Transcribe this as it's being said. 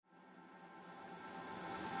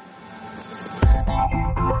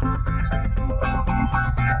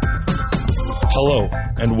Hello,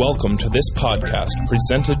 and welcome to this podcast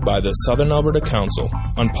presented by the Southern Alberta Council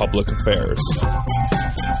on Public Affairs.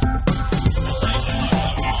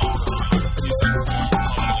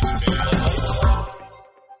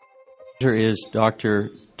 Here is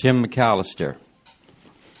Dr. Tim McAllister.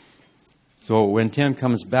 So when Tim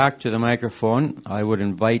comes back to the microphone, I would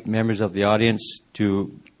invite members of the audience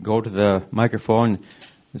to go to the microphone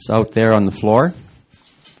that's out there on the floor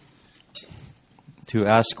to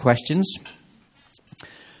ask questions.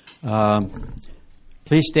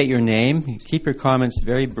 Please state your name. Keep your comments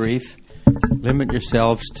very brief. Limit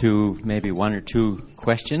yourselves to maybe one or two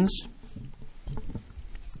questions.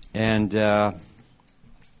 And I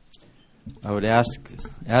would ask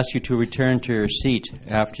you to return to your seat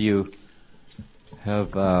after you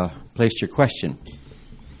have placed your question.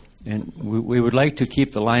 And we would like to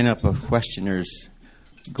keep the lineup of questioners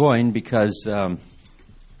going because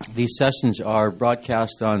these sessions are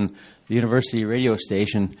broadcast on the university radio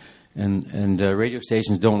station, and radio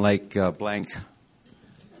stations don't like blank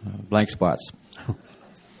spots. They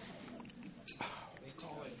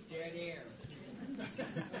call it dead air.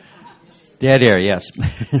 Dead air, yes.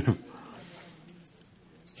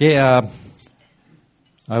 Okay, I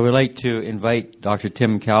would like to invite Dr.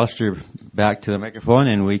 Tim McAllister back to the microphone,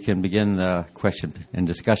 and we can begin the question and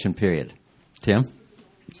discussion period. Tim?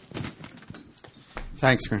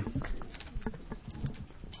 Thanks, Graham.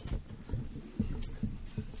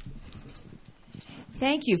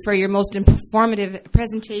 Thank you for your most informative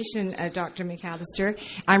presentation, Dr. McAllister.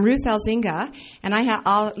 I'm Ruth Elzinga, and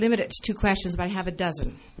I'll limit it to 2 questions, but I have a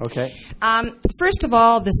dozen. Okay. First of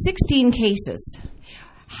all, the 16 cases,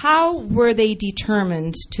 how were they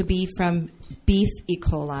determined to be from beef E.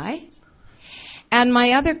 coli? And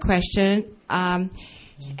my other question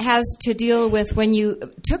has to deal with when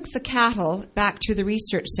you took the cattle back to the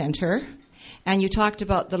research center and you talked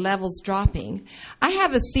about the levels dropping. I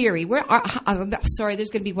have a theory. Sorry,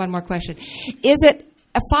 there's going to be one more question. Is it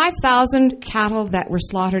 5,000 cattle that were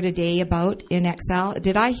slaughtered a day about in Excel?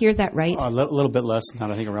 Did I hear that right? A little bit less than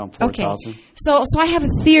that. I think around 4,000. Okay. So I have a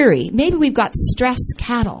theory. Maybe we've got stressed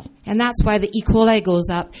cattle, and that's why the E. coli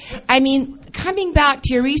goes up. I mean, coming back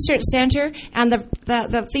to your research center and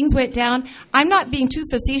the things went down, I'm not being too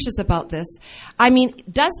facetious about this. I mean,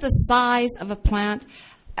 does the size of a plant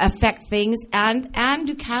affect things, and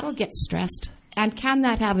do cattle get stressed? And can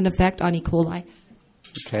that have an effect on E. coli?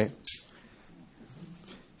 Okay.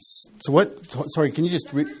 So what? Sorry, can you just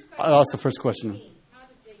I'll ask the first question.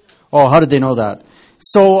 Oh, how did they know that?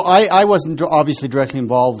 So I wasn't obviously directly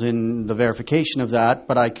involved in the verification of that,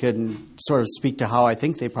 but I can sort of speak to how I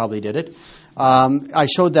think they probably did it. I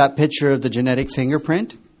showed that picture of the genetic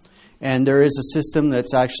fingerprint, and there is a system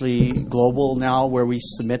that's actually global now where we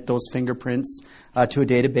submit those fingerprints to a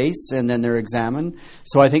database, and then they're examined.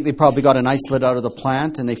 So I think they probably got an isolate out of the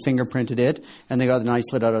plant, and they fingerprinted it, and they got an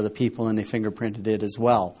isolate out of the people, and they fingerprinted it as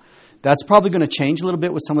well. That's probably going to change a little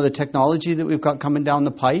bit with some of the technology that we've got coming down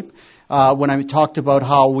the pipe. When I talked about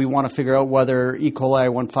how we want to figure out whether E. coli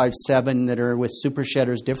O157 that are with super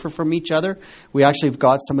shedders differ from each other, we actually have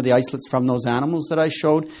got some of the isolates from those animals that I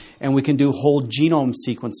showed, and we can do whole genome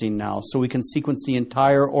sequencing now. So we can sequence the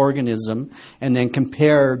entire organism and then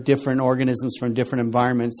compare different organisms from different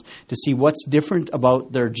environments to see what's different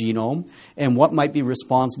about their genome and what might be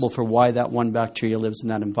responsible for why that one bacteria lives in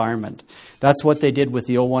that environment. That's what they did with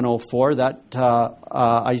the O104, that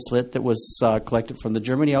isolate that was collected from the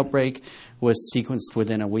Germany outbreak was sequenced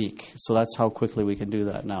within a week. So that's how quickly we can do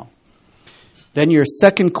that now. Then your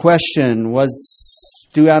second question was,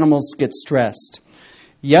 do animals get stressed?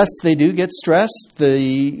 Yes, they do get stressed.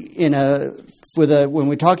 When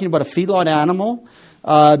we're talking about a feedlot animal,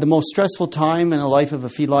 the most stressful time in the life of a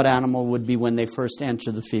feedlot animal would be when they first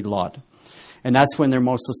enter the feedlot. And that's when they're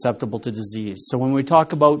most susceptible to disease. So when we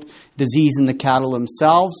talk about disease in the cattle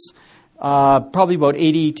themselves, probably about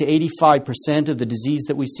 80 to 85% of the disease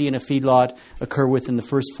that we see in a feedlot occur within the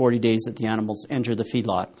first 40 days that the animals enter the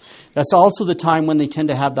feedlot. That's also the time when they tend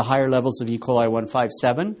to have the higher levels of E. coli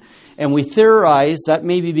O157. And we theorize that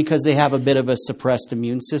may be because they have a bit of a suppressed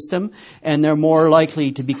immune system, and they're more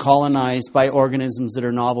likely to be colonized by organisms that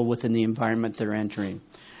are novel within the environment they're entering.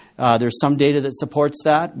 There's some data that supports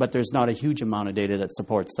that, but there's not a huge amount of data that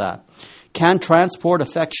supports that. Can transport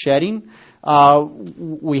affect shedding?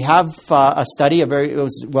 We have a study, it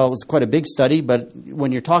was quite a big study, but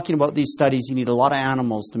when you're talking about these studies, you need a lot of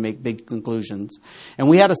animals to make big conclusions. And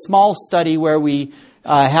we had a small study where we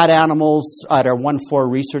had animals at our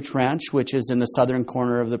 1-4 research ranch, which is in the southern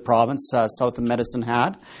corner of the province, south of Medicine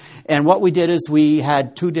Hat. And what we did is we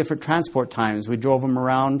had 2 different transport times. We drove them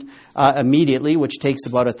around immediately, which takes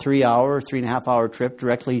about a 3-hour, 3.5-hour trip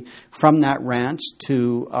directly from that ranch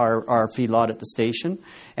to our feedlot at the station.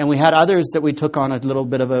 And we had others that we took on a little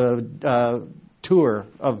bit of a tour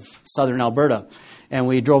of southern Alberta. And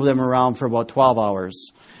we drove them around for about 12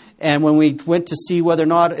 hours. And when we went to see whether or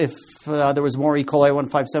not if there was more E. coli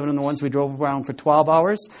O157 in the ones we drove around for 12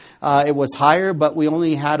 hours, it was higher, but we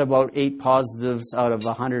only had about 8 positives out of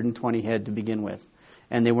 120 head to begin with.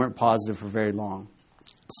 And they weren't positive for very long.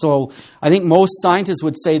 So I think most scientists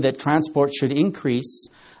would say that transport should increase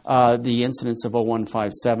the incidence of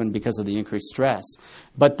O157 because of the increased stress.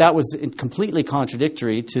 But that was completely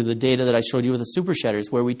contradictory to the data that I showed you with the super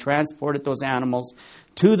shedders, where we transported those animals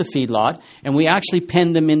to the feedlot and we actually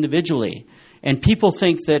penned them individually. And people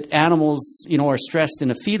think that animals, are stressed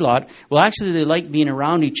in a feedlot. Well, actually, they like being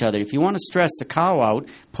around each other. If you want to stress a cow out,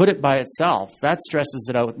 put it by itself. That stresses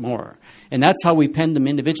it out more. And that's how we penned them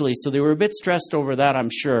individually. So they were a bit stressed over that,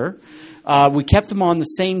 I'm sure. We kept them on the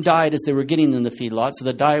same diet as they were getting in the feedlot, so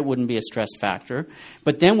the diet wouldn't be a stress factor.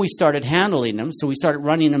 But then we started handling them. So we started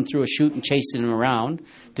running them through a chute and chasing them around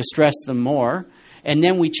to stress them more. And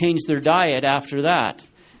then we changed their diet after that.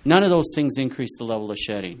 None of those things increased the level of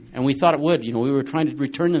shedding. And we thought it would. We were trying to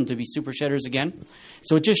return them to be super shedders again.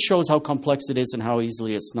 So it just shows how complex it is and how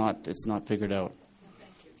easily it's not figured out.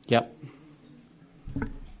 Yep.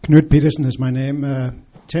 Knut Petersen is my name.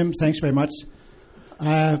 Tim, thanks very much.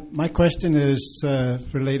 My question is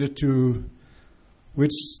related to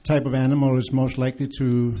which type of animal is most likely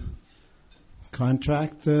to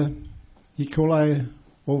contract E. coli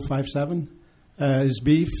O157. Is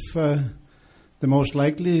beef the most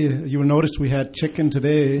likely? You will notice we had chicken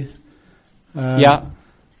today. Yeah.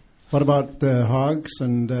 What about hogs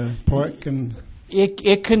and pork and?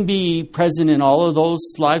 It can be present in all of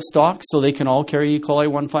those livestock, so they can all carry E. coli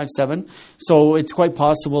O157. So it's quite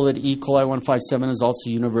possible that E. coli O157 is also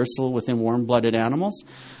universal within warm-blooded animals.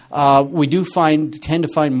 We do tend to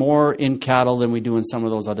find more in cattle than we do in some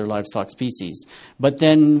of those other livestock species. But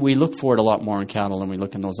then we look for it a lot more in cattle than we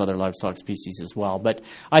look in those other livestock species as well. But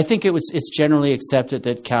I think it's generally accepted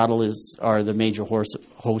that cattle are the major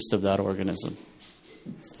host of that organism.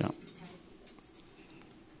 Yeah.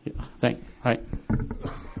 Hi.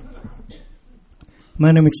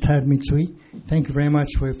 My name is Tad Mitsui. Thank you very much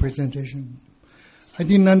for your presentation. I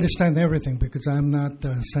didn't understand everything because I'm not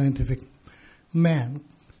a scientific man.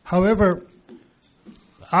 However,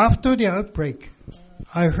 after the outbreak,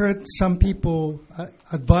 I heard some people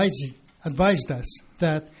advised us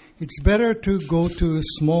that it's better to go to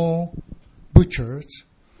small butchers,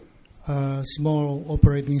 small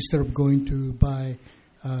operating, instead of going to buy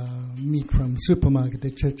meat from supermarket,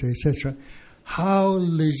 etc., etc. How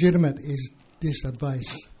legitimate is this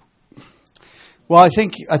advice? Well, I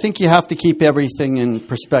think you have to keep everything in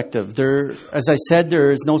perspective. As I said,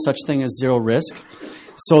 there is no such thing as zero risk.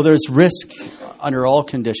 So there's risk under all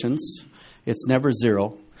conditions. It's never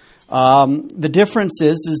zero. The difference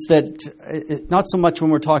is that not so much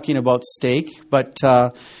when we're talking about steak, but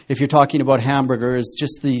if you're talking about hamburger, is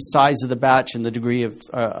just the size of the batch and the degree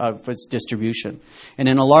of its distribution. And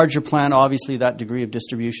in a larger plant, obviously that degree of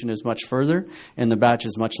distribution is much further and the batch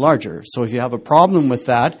is much larger. So if you have a problem with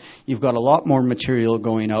that, you've got a lot more material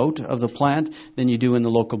going out of the plant than you do in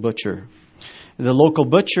the local butcher. The local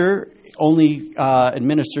butcher only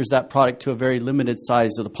administers that product to a very limited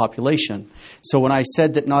size of the population. So when I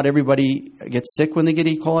said that not everybody gets sick when they get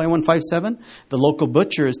E. coli O157, the local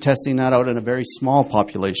butcher is testing that out in a very small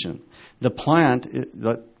population. The plant,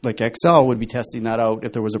 like XL, would be testing that out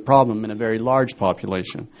if there was a problem in a very large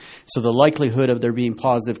population. So the likelihood of there being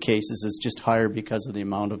positive cases is just higher because of the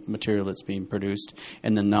amount of material that's being produced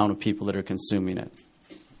and the amount of people that are consuming it.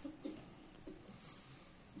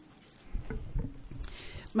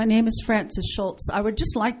 My name is Frances Schultz. I would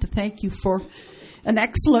just like to thank you for an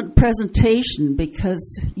excellent presentation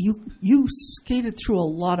because you skated through a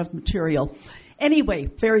lot of material. Anyway,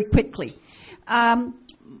 very quickly.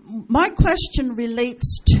 My question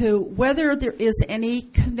relates to whether there is any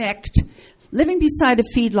connect. Living beside a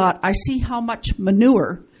feedlot, I see how much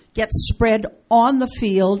manure gets spread on the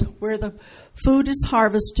field where the food is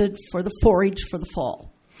harvested for the forage for the fall.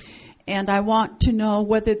 And I want to know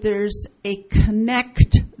whether there's a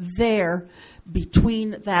connect there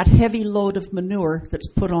between that heavy load of manure that's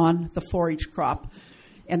put on the forage crop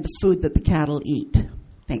and the food that the cattle eat.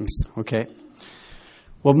 Thanks. Okay.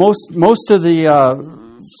 Well, most of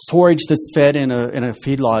the forage that's fed in a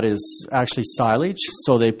feedlot is actually silage.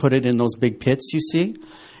 So they put it in those big pits you see.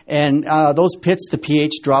 And those pits, the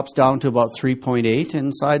pH drops down to about 3.8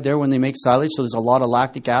 inside there when they make silage. So there's a lot of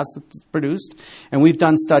lactic acid that's produced. And we've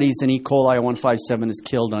done studies, and E. coli O157 is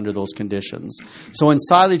killed under those conditions. So in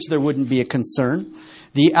silage, there wouldn't be a concern.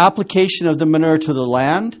 The application of the manure to the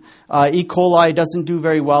land, E. coli doesn't do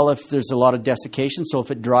very well if there's a lot of desiccation. So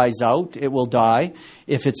if it dries out, it will die.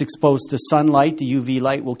 If it's exposed to sunlight, the UV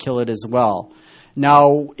light will kill it as well.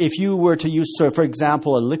 Now, if you were to use, so for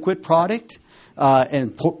example, a liquid product,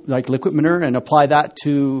 like liquid manure, and apply that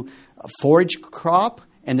to a forage crop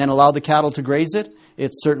and then allow the cattle to graze it,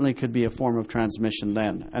 it certainly could be a form of transmission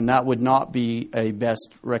then. And that would not be a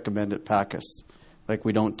best recommended practice. Like,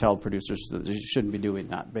 we don't tell producers that they shouldn't be doing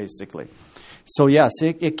that, basically. So yes,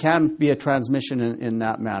 it can be a transmission in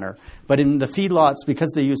that manner. But in the feedlots,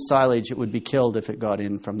 because they use silage, it would be killed if it got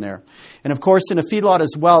in from there. And of course, in a feedlot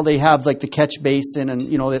as well, they have like the catch basin, and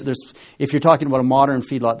if you're talking about a modern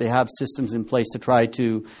feedlot, they have systems in place to try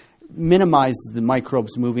to minimize the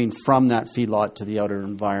microbes moving from that feedlot to the outer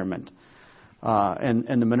environment.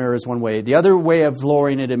 And the manure is one way. The other way of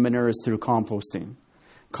lowering it in manure is through composting.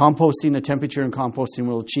 Composting, the temperature in composting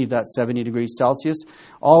will achieve that 70 degrees Celsius.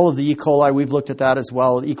 All of the E. coli, we've looked at that as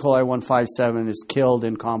well. E. coli O157 is killed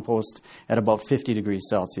in compost at about 50 degrees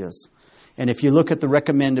Celsius. And if you look at the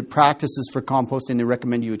recommended practices for composting, they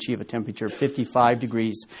recommend you achieve a temperature of 55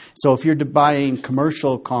 degrees. So if you're buying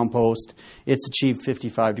commercial compost, it's achieved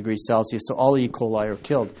 55 degrees Celsius. So all E. coli are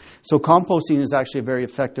killed. So composting is actually a very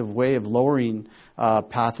effective way of lowering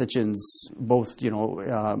pathogens, both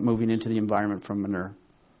moving into the environment from manure.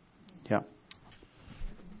 Yeah.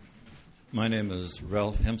 My name is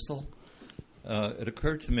Ralph Hemsel. It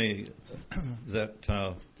occurred to me that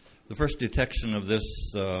the first detection of this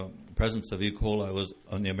presence of E. coli was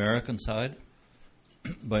on the American side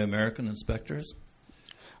by American inspectors.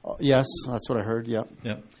 Yes, that's what I heard, yeah.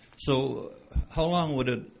 Yeah. So how long would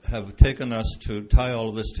it have taken us to tie all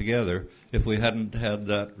of this together if we hadn't had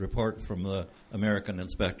that report from the American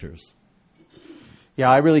inspectors? Yeah,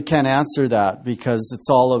 I really can't answer that because it's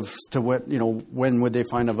all of to what when would they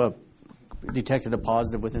find detected a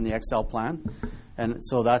positive within the Excel plan, and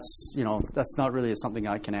so that's not really something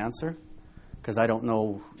I can answer because I don't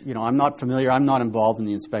know. I'm not familiar. I'm not involved in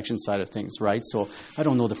the inspection side of things, right? So I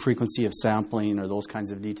don't know the frequency of sampling or those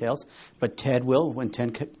kinds of details. But Ted will when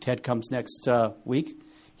Ted comes next week.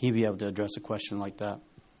 He'll be able to address a question like that.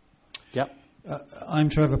 Yep. I'm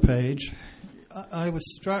Trevor Page. I was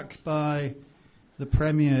struck by the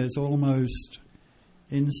Premier's almost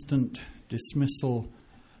instant dismissal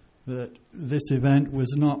that this event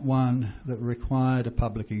was not one that required a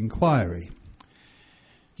public inquiry.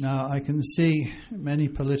 Now, I can see many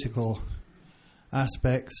political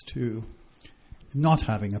aspects to not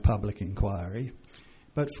having a public inquiry,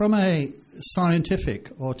 but from a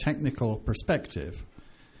scientific or technical perspective,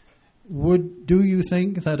 do you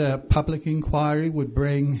think that a public inquiry would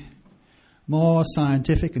bring more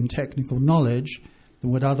scientific and technical knowledge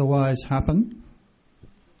than would otherwise happen?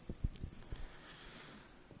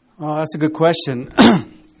 Oh, that's a good question.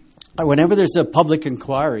 Whenever there's a public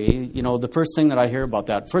inquiry, the first thing that I hear about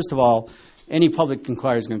that, first of all, any public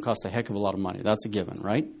inquiry is going to cost a heck of a lot of money. That's a given,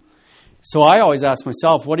 right? So I always ask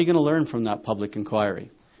myself, what are you going to learn from that public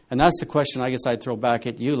inquiry? And that's the question I guess I'd throw back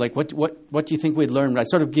at you. Like, what do you think we'd learn? I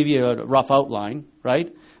sort of give you a rough outline,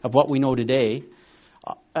 right, of what we know today.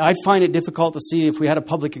 I find it difficult to see if we had a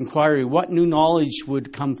public inquiry, what new knowledge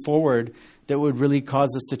would come forward that would really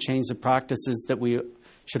cause us to change the practices that we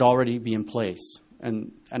should already be in place.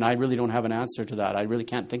 And I really don't have an answer to that. I really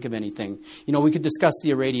can't think of anything. We could discuss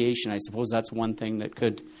the irradiation. I suppose that's one thing that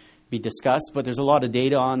could be discussed, but there's a lot of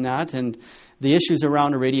data on that. And the issues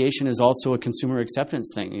around irradiation is also a consumer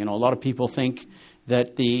acceptance thing. A lot of people think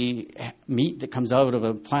that the meat that comes out of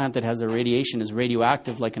a plant that has irradiation is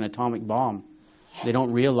radioactive like an atomic bomb. They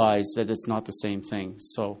don't realize that it's not the same thing.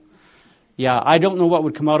 So, yeah, I don't know what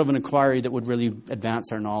would come out of an inquiry that would really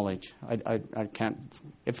advance our knowledge. I can't.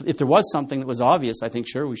 If there was something that was obvious, I think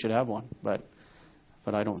sure we should have one, but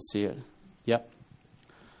I don't see it. Yep.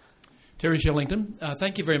 Terry Shillington,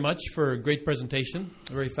 thank you very much for a great presentation,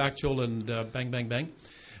 very factual and bang, bang, bang.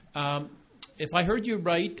 If I heard you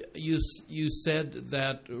right, you said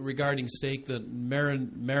that regarding steak that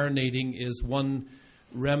marinating is one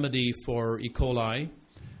remedy for E. coli.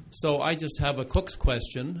 So I just have a cook's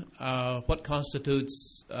question. What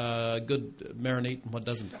constitutes good marinade and what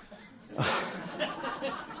doesn't?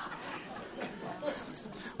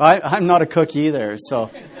 I'm not a cook either,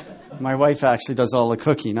 so my wife actually does all the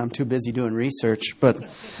cooking. I'm too busy doing research. But,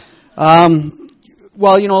 a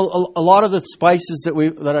lot of the spices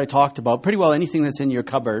that I talked about, pretty well anything that's in your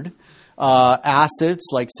cupboard, Acids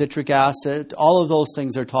like citric acid, all of those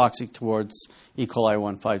things are toxic towards E. coli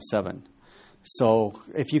 157. So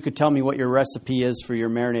if you could tell me what your recipe is for your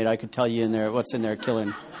marinade, I could tell you in there what's in there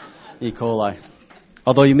killing E. coli.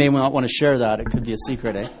 Although you may not want to share that. It could be a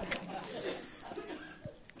secret, eh?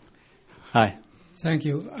 Hi. Thank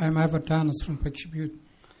you. I'm Evertanis from Picture Butte.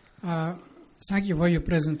 Thank you for your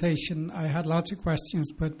presentation. I had lots of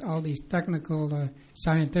questions, but all these technical,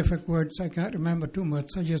 scientific words, I can't remember too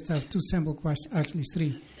much. I just have two simple questions, actually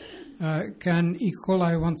three. Can E.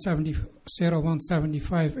 coli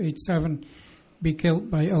 175H7 be killed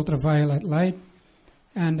by ultraviolet light?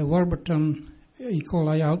 And the Warburton E.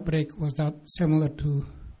 coli outbreak, was that similar to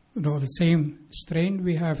the same strain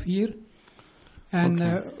we have here? And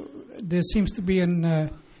there seems to be an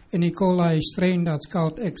E. coli strain that's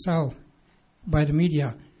called XL by the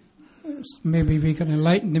media. Maybe we can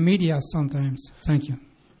enlighten the media sometimes. Thank you.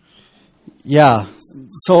 Yeah.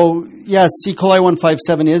 So, yes, E. coli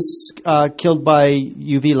 157 is killed by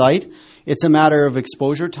UV light. It's a matter of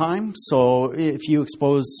exposure time. So if you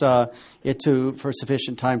expose it for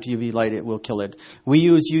sufficient time to UV light, it will kill it. We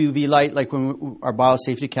use UV light like when our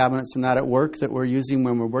biosafety cabinets and that at work that we're using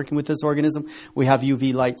when we're working with this organism. We have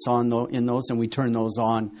UV lights on in those, and we turn those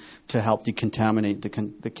on to help decontaminate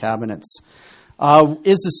the cabinets.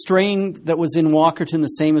 Is the strain that was in Walkerton the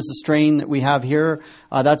same as the strain that we have here?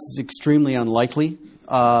 That's extremely unlikely.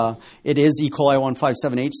 It is E. coli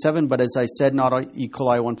 157H7, but as I said, not E.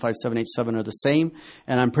 coli 157H7 are the same,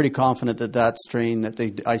 and I'm pretty confident that that strain that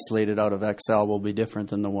they isolated out of XL will be different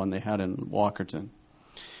than the one they had in Walkerton.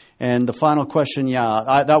 And the final question,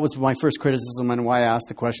 that was my first criticism and why I asked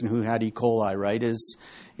the question, who had E. coli, right, is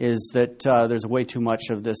that there's way too much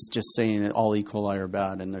of this just saying that all E. coli are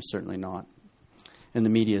bad, and they're certainly not. And the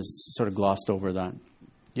media has sort of glossed over that.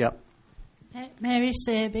 Yep. Mary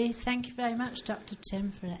Serby, thank you very much, Dr.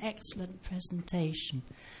 Tim, for an excellent presentation.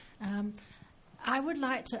 I would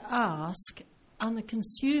like to ask, on the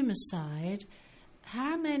consumer side,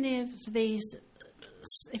 how many of these,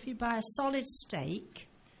 if you buy a solid steak,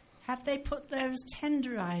 have they put those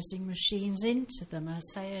tenderizing machines into them? I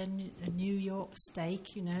say a New York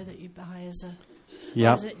steak, that you buy as a...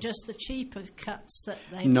 Yeah. Or is it just the cheaper cuts that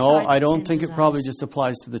they? No, I don't think it probably just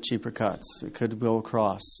applies to the cheaper cuts. It could go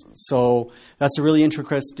across. So that's a really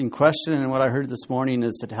interesting question. And what I heard this morning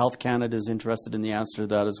is that Health Canada is interested in the answer to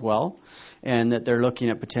that as well, and that they're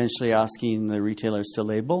looking at potentially asking the retailers to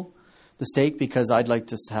label the steak, because I'd like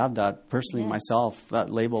to have that personally myself,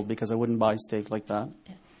 that label, because I wouldn't buy steak like that.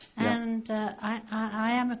 Yeah. And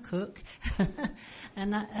I am a cook,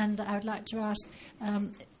 and I would like to ask.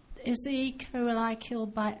 Is the E. coli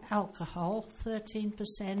killed by alcohol,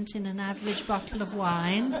 13% in an average bottle of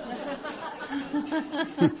wine?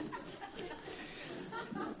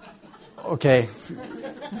 Okay.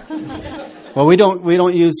 Well, we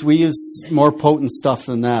use more potent stuff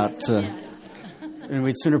than that, and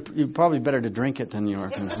you'd probably better to drink it than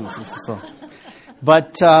yours. So,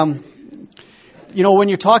 but when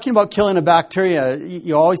you're talking about killing a bacteria,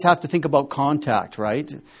 you always have to think about contact,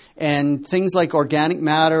 right? And things like organic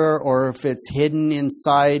matter, or if it's hidden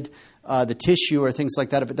inside the tissue or things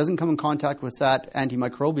like that, if it doesn't come in contact with that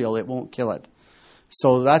antimicrobial, it won't kill it.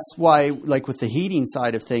 So that's why, like with the heating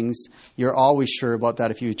side of things, you're always sure about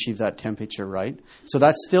that if you achieve that temperature, right? So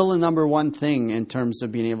that's still the number one thing in terms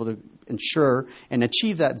of being able to ensure and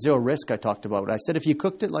achieve that zero risk I talked about. I said if you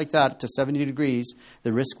cooked it like that to 70 degrees,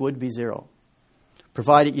 the risk would be zero,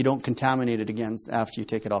 provided you don't contaminate it again after you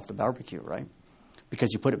take it off the barbecue, right?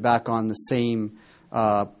 Because you put it back on the same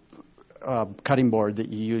cutting board that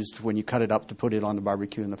you used when you cut it up to put it on the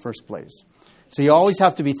barbecue in the first place. So you always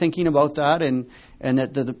have to be thinking about that, and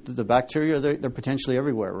that the bacteria, they're potentially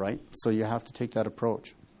everywhere, right? So you have to take that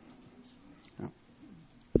approach. Yeah.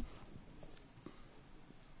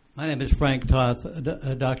 My name is Frank Toth,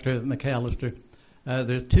 Dr. McAllister.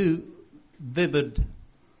 There's two vivid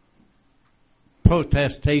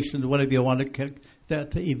protestations, whatever you want to,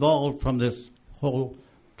 that evolved from this whole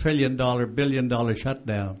 $1 billion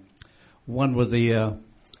shutdown. One was the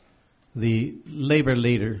labor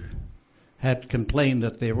leader had complained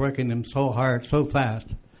that they're working them so hard, so fast,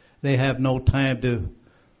 they have no time to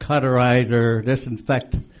cauterize or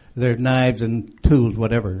disinfect their knives and tools,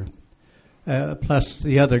 whatever. Plus,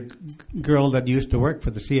 the other girl that used to work for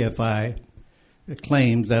the CFI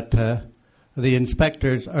claims that the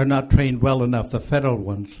inspectors are not trained well enough, the federal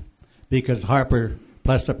ones, because Harper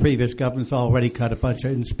plus the previous government's already cut a bunch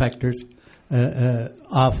of inspectors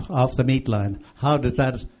off the meat line. How does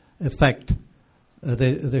that affect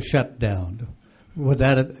the shutdown? Would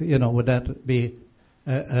that be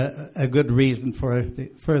a good reason for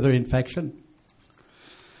further infection?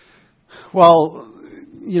 Well,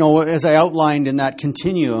 as I outlined in that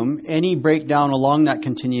continuum, any breakdown along that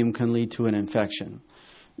continuum can lead to an infection.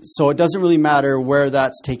 So it doesn't really matter where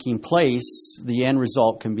that's taking place, the end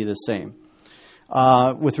result can be the same.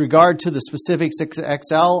 With regard to the specifics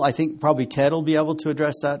XL, I think probably Ted will be able to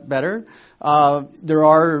address that better. There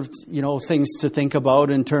are, things to think about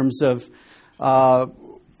in terms of,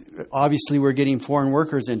 obviously we're getting foreign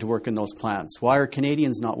workers in to work in those plants. Why are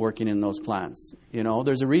Canadians not working in those plants?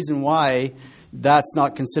 There's a reason why that's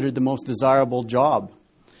not considered the most desirable job,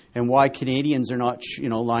 and why Canadians are not,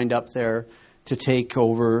 lined up there to take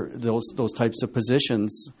over those types of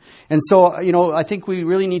positions. And so, I think we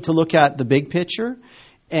really need to look at the big picture,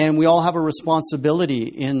 and we all have a responsibility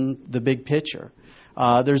in the big picture.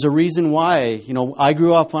 There's a reason why, I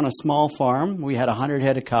grew up on a small farm. We had 100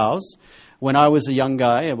 head of cows. When I was a young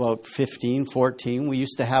guy, about 15, 14, we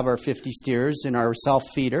used to have our 50 steers in our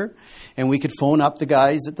self-feeder, and we could phone up the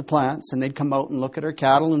guys at the plants, and they'd come out and look at our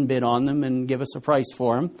cattle and bid on them and give us a price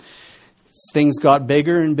for them. Things got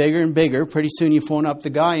bigger and bigger and bigger. Pretty soon you phone up the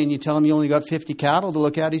guy and you tell him you only got 50 cattle to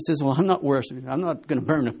look at. He says, well, I'm not going to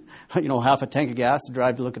burn half a tank of gas to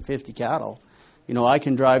drive to look at 50 cattle. I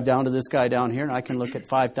can drive down to this guy down here and I can look at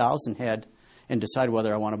 5,000 head and decide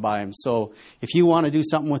whether I want to buy them. So if you want to do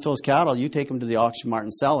something with those cattle, you take them to the auction mart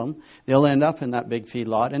and sell them. They'll end up in that big feed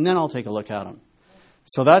lot, and then I'll take a look at them.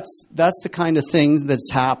 So that's the kind of thing that's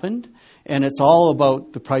happened, and it's all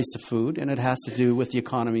about the price of food, and it has to do with the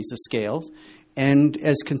economies of scale. And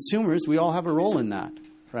as consumers, we all have a role in that,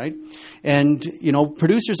 right? And,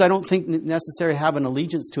 producers, I don't think necessarily have an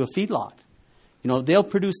allegiance to a feedlot. They'll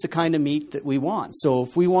produce the kind of meat that we want. So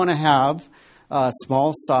if we want to have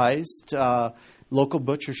small-sized local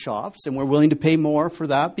butcher shops, and we're willing to pay more for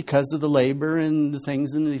that because of the labor and the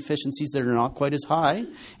things and the efficiencies that are not quite as high,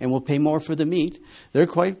 and we'll pay more for the meat, they're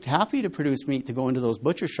quite happy to produce meat to go into those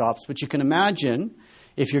butcher shops. But you can imagine,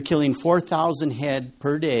 if you're killing 4,000 head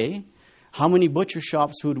per day, how many butcher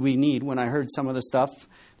shops would we need? When I heard some of the stuff,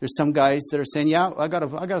 there's some guys that are saying, yeah, I got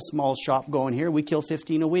a small shop going here, we kill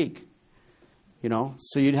 15 a week.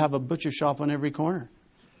 So you'd have a butcher shop on every corner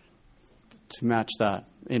to match that,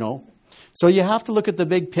 So you have to look at the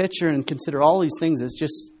big picture and consider all these things. It's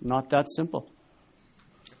just not that simple.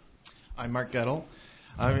 I'm Mark Gettle.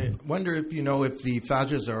 I wonder if you know if the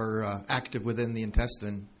phages are active within the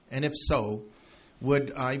intestine, and if so,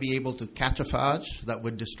 would I be able to catch a phage that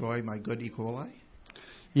would destroy my good E. coli?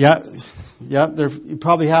 Yeah, you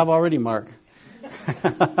probably have already, Mark.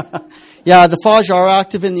 Yeah, the phage are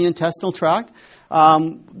active in the intestinal tract.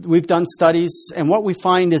 We've done studies, and what we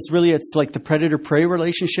find is really it's like the predator-prey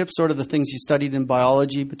relationship, sort of the things you studied in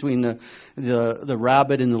biology between the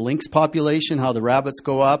rabbit and the lynx population, how the rabbits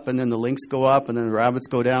go up, and then the lynx go up, and then the rabbits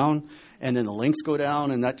go down, and then the lynx go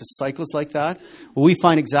down, and that just cycles like that. Well, we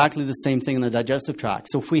find exactly the same thing in the digestive tract.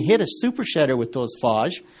 So if we hit a super shedder with those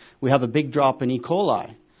phage, we have a big drop in E.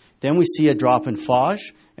 coli. Then we see a drop in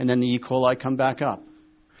phage, and then the E. coli come back up.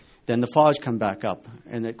 Then the phage come back up,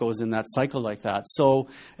 and it goes in that cycle like that. So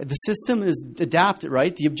the system is adapted,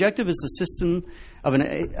 right? The objective is the system of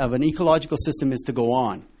an ecological system is to go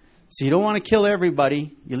on. So you don't want to kill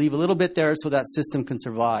everybody. You leave a little bit there so that system can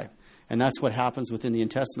survive. And that's what happens within the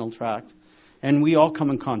intestinal tract. And we all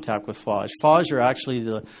come in contact with phage. Phage are actually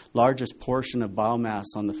the largest portion of biomass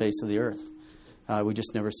on the face of the earth. We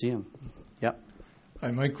just never see them. Yep.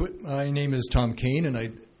 Hi, my name is Tom Kane, and I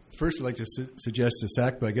first would like to suggest to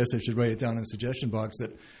SAC, but I guess I should write it down in the suggestion box,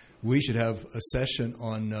 that we should have a session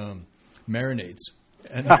on marinades.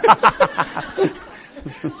 And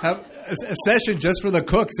have a session just for the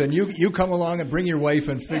cooks, and you come along and bring your wife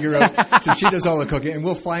and figure out, so she does all the cooking, and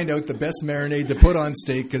we'll find out the best marinade to put on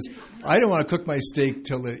steak, because I don't want to cook my steak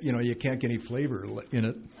till you can't get any flavor in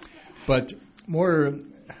it. But more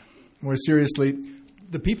seriously,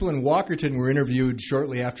 the people in Walkerton were interviewed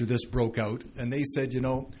shortly after this broke out, and they said,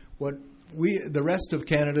 what the rest of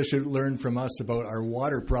Canada should learn from us about our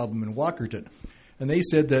water problem in Walkerton. And they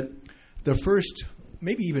said that the first,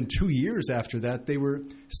 maybe even 2 years after that, they were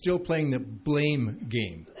still playing the blame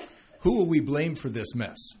game. Who will we blame for this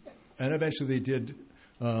mess? And eventually they did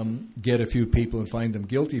get a few people and find them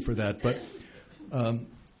guilty for that. But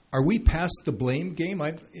are we past the blame game?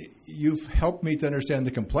 You've helped me to understand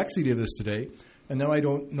the complexity of this today. And now I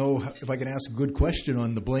don't know if I can ask a good question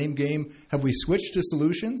on the blame game. Have we switched to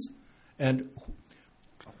solutions? And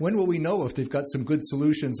when will we know if they've got some good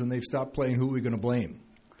solutions and they've stopped playing who are we going to blame?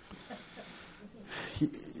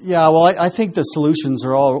 Yeah, well, I think the solutions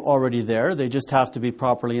are all already there. They just have to be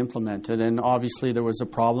properly implemented. And obviously there was a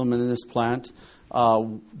problem in this plant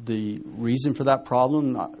The reason for that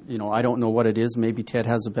problem, I don't know what it is. Maybe Ted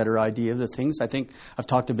has a better idea of the things. I think I've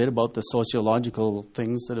talked a bit about the sociological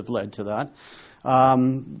things that have led to that.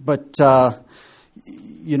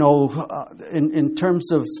 In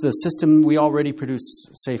terms of the system, we already produce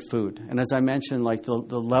safe food. And as I mentioned, like the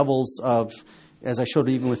levels of, as I showed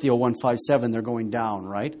even with the O157, they're going down,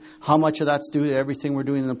 right? How much of that's due to everything we're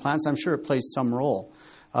doing in the plants? I'm sure it plays some role.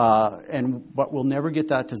 But we'll never get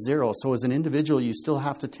that to zero. So as an individual, you still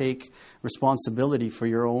have to take responsibility for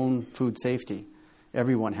your own food safety.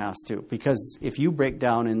 Everyone has to. Because if you break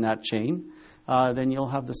down in that chain, then you'll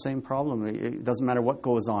have the same problem. It doesn't matter what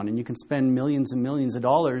goes on. And you can spend millions and millions of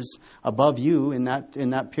dollars above you in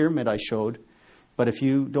that pyramid I showed. But if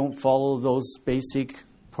you don't follow those basic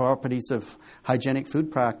properties of hygienic food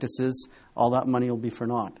practices, all that money will be for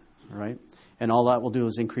naught, right? And all that will do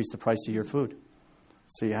is increase the price of your food.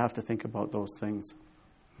 So you have to think about those things.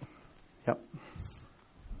 Yep.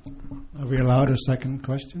 Are we allowed a second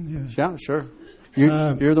question? Yes. Yeah, sure.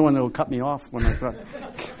 You're the one that will cut me off when I thought.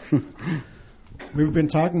 We've been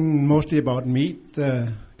talking mostly about meat,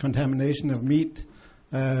 contamination of meat.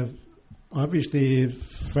 Obviously,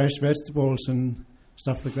 fresh vegetables and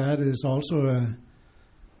stuff like that is also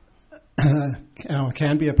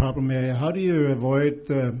can be a problem area. How do you avoid,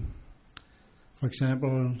 for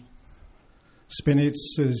example, spinach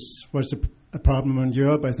was a problem in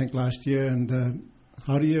Europe, I think, last year. And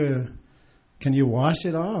can you wash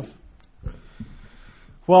it off?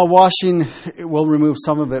 Well, washing will remove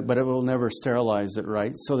some of it, but it will never sterilize it,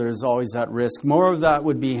 right? So there's always that risk. More of that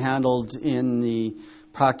would be handled in the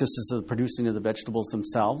practices of producing of the vegetables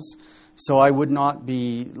themselves. So I would not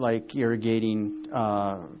be like irrigating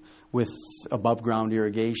with above ground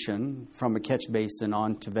irrigation from a catch basin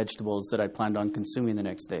onto vegetables that I planned on consuming the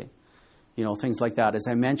next day. Things like that. As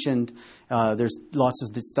I mentioned, there's lots of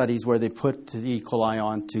studies where they put the E. coli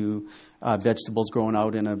onto vegetables grown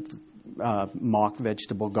out in a mock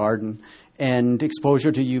vegetable garden, and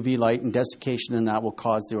exposure to UV light and desiccation in that will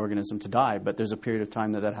cause the organism to die. But there's a period of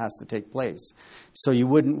time that has to take place. So you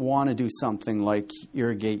wouldn't want to do something like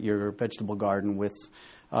irrigate your vegetable garden with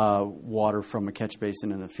water from a catch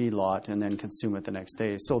basin in a feedlot and then consume it the next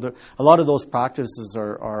day. So a lot of those practices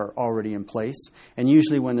are already in place. And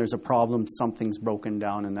usually when there's a problem, something's broken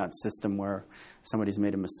down in that system where somebody's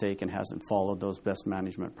made a mistake and hasn't followed those best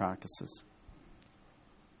management practices.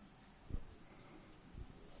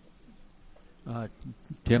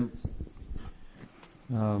 Tim,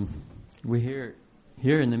 we hear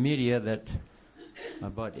in the media that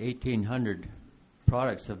about 1,800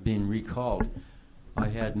 products have been recalled. I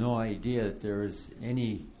had no idea that there was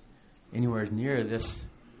anywhere near this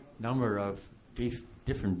number of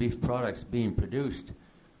different beef products being produced.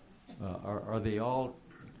 Have they all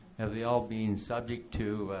been subject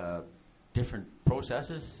to different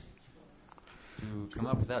processes to come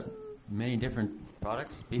up with that many different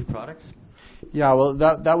products, beef products? Yeah, well,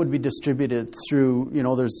 that would be distributed through,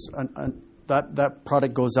 there's that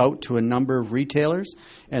product goes out to a number of retailers,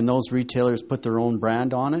 and those retailers put their own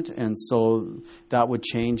brand on it, and so that would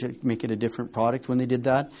change it, make it a different product when they did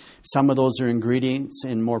that. Some of those are ingredients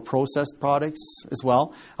in more processed products as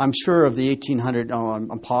well. I'm sure of the 1,800,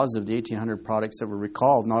 I'm positive the 1,800 products that were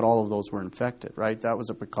recalled, not all of those were infected, right? That was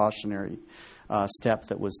a precautionary step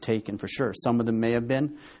that was taken for sure. Some of them may have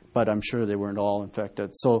been, but I'm sure they weren't all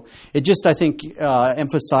infected. So it just, I think,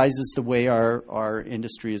 emphasizes the way our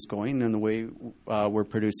industry is going and the way we're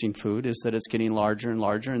producing food is that it's getting larger and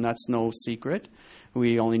larger, and that's no secret.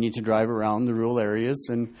 We only need to drive around the rural areas,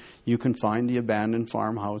 and you can find the abandoned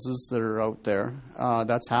farmhouses that are out there.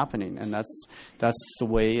 That's happening, and that's the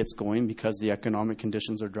way it's going because the economic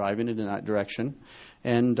conditions are driving it in that direction.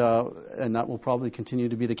 And that will probably continue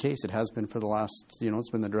to be the case. It has been for the last, it's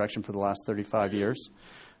been the direction for the last 35 years.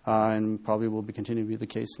 And probably will continue to be the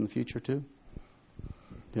case in the future too.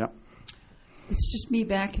 Yeah. It's just me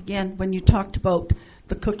back again when you talked about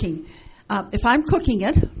the cooking. If I'm cooking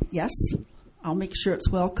it, yes, I'll make sure it's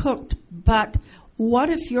well cooked. But what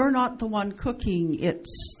if you're not the one cooking?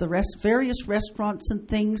 It's the various restaurants and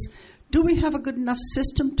things. Do we have a good enough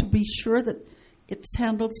system to be sure that it's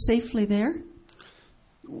handled safely there?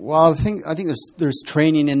 Well, I think there's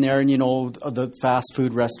training in there, and the fast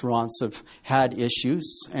food restaurants have had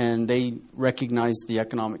issues, and they recognize the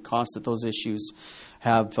economic cost that those issues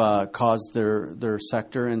have caused their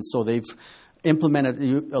sector, and so they've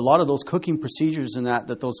implemented a lot of those cooking procedures in that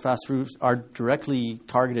those fast foods are directly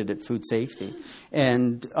targeted at food safety,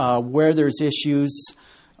 and where there's issues.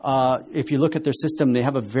 If you look at their system, they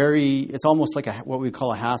have it's almost like what we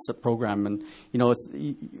call a HACCP program. And,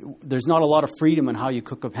 there's not a lot of freedom in how you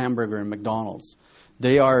cook a hamburger in McDonald's.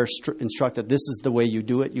 They are instructed, this is the way you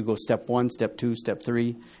do it. You go step 1, step 2, step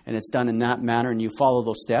 3, and it's done in that manner, and you follow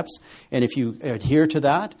those steps. And if you adhere to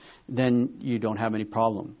that, then you don't have any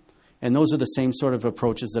problem. And those are the same sort of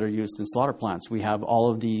approaches that are used in slaughter plants. We have all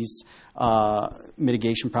of these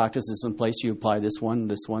mitigation practices in place. You apply this one,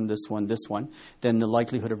 this one, this one, this one, then the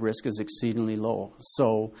likelihood of risk is exceedingly low.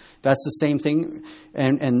 So that's the same thing.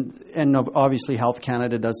 And obviously Health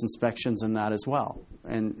Canada does inspections in that as well.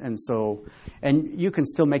 And you can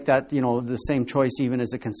still make that, the same choice even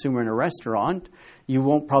as a consumer in a restaurant. You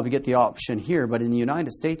won't probably get the option here, but in the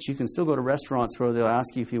United States, you can still go to restaurants where they'll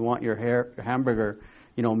ask you if you want your hamburger,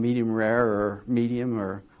 medium rare or medium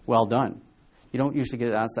or well done. You don't usually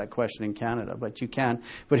get asked that question in Canada, but you can.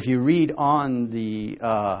 But if you read on the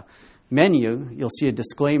menu, you'll see a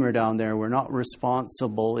disclaimer down there. We're not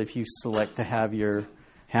responsible if you select to have your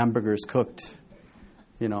hamburgers cooked,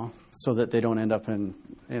 so that they don't end up in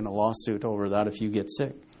a lawsuit over that if you get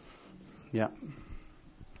sick. Yeah.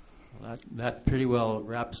 Well, that pretty well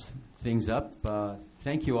wraps things up.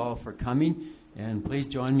 Thank you all for coming, and please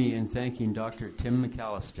join me in thanking Dr. Tim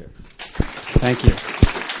McAllister. Thank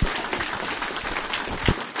you.